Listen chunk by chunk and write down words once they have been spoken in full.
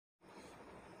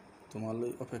তোমালৈ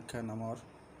অপেক্ষা নামৰ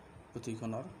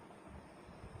পুথিখনৰ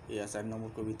এয়া 4 নম্বৰ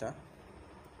কবিতা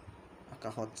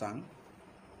আকাশত চাং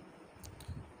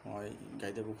মই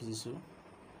গাই দিব খুজিছোঁ।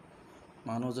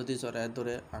 মানুহ যদি চৰাইৰ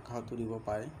দৰে আকাশত উৰিব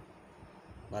পায়,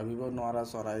 ভাবিব নোৱাৰা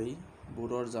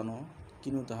চৰাইবোৰৰ জানো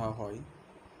কিনো তাহা হয়।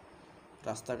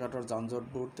 ৰাস্তা ঘাটৰ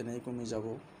যান-জঁটবোৰ তেনেই কমি যাব,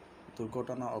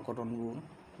 দুৰ্ঘটনা অঘটনবোৰ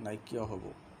নাইকিয়া হ'ব।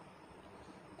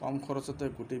 কম খৰচতে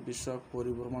গোটেই বিশ্বক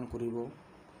পৰিভ্ৰমণ কৰিব,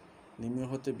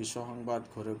 নিমিষতে বিশ্ব সংবাদ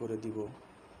ঘৰে ঘৰে দিব।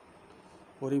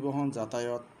 পৰিবহণ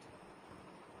যাতায়াত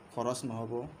খৰচ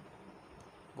নহ'ব,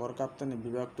 গড়কাপ্তানি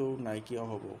বিভাগটো নাইকিয়া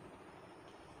হ'ব।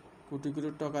 কোটি কোটি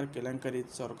টকাৰ কেলেংকাৰীত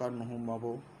চৰকাৰ নোসোমাব,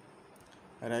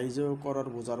 ৰাইজেও কৰৰ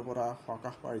বোজাৰ পৰা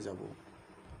সকাহ পাই যাব।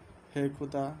 সেই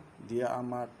খুটা দিয়া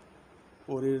আমাক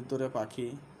পৰীৰ দৰে পাখি,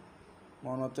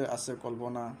 মনতে আছে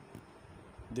কল্পনা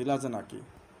দিলা যে নাকি।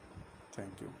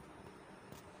 Thank U.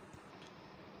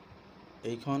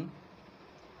 এইখন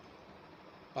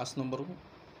 5 নম্বৰ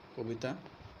কবিতা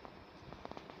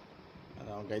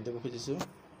গাই দিব খুজিছোঁ।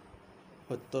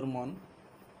 সত্যৰ মন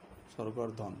স্বৰ্গৰ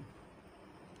ধন।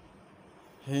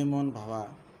 হে মন ভাবা,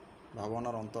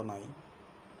 ভাৱনাৰ অন্ত নাই।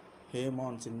 হে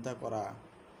মন চিন্তা কৰা,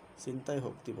 চিন্তাই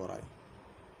শক্তি বঢ়ায়।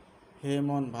 হে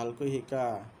মন ভালকৈ শিকা,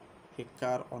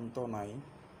 শিক্ষাৰ অন্ত নাই।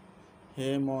 হে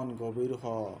মন গভীৰ হ,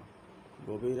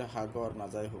 গভীৰ সাগৰ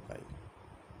নাযায় শুকাই।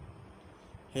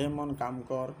 হে মন কাম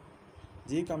কৰ,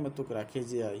 যি কামে তোক ৰাখে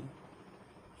জীয়াই।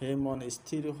 হে মন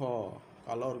স্থিৰ হ,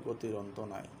 কালৰ গতিৰ অন্ত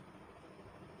নাই।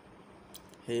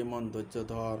 হে মন ধৈৰ্য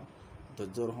ধৰ,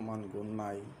 ধৈৰ্যৰ সমান গুণ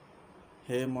নাই।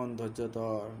 হে মন ধৈৰ্য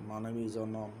ধৰ, মানৱী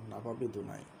জনম নাপাবি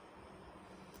দুনাই।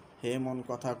 হে মন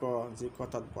কথা ক, যি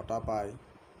কথাত বঁটা পায়।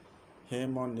 হে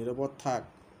মন নীৰৱত থাক,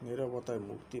 নীৰৱতাই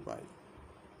মুক্তি পায়।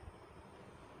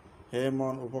 হে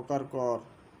মন উপকাৰ কৰ,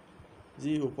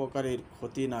 যি উপকাৰীৰ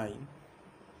ক্ষতি নাই।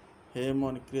 হে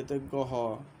মন কৃতজ্ঞ হ,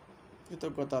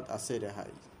 কৃতজ্ঞতাত আছে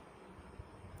ৰেহাই।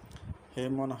 হে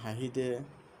মন হাঁহি দে,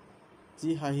 যি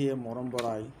হাঁহিয়ে মৰম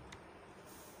বঢ়ায়।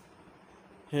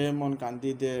 হে মন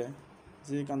কান্দি দে,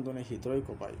 যি কান্দনি হৃদয়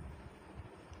কঁপায়।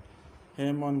 হে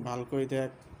মন ভালকৈ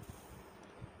দেখ,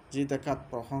 যি দেখাত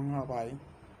প্ৰশংসা পায়।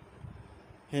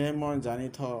 হে মন জানি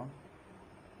থ,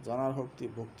 জনাৰ শক্তি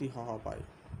ভক্তি সহ পায়।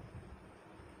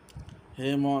 হে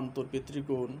মন তোৰ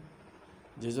পিতৃকোণ,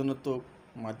 যিজনে তোক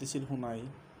মাতিছিল শুনাই।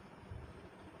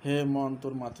 হে মন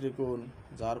তোৰ মাতৃকোণ,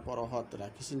 যাৰ পৰশত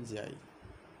ৰাখিছিল জীয়াই।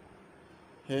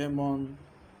 হে মন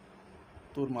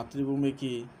তোৰ মাতৃভূমি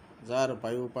কি, যাৰ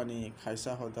বায়ু পানী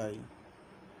খাইছা সদায়।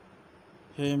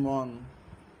 হে মন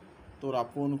তোৰ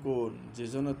আপোন কোন,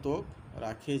 যিজনে তোক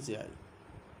ৰাখে জীয়াই।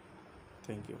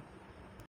 Thank U.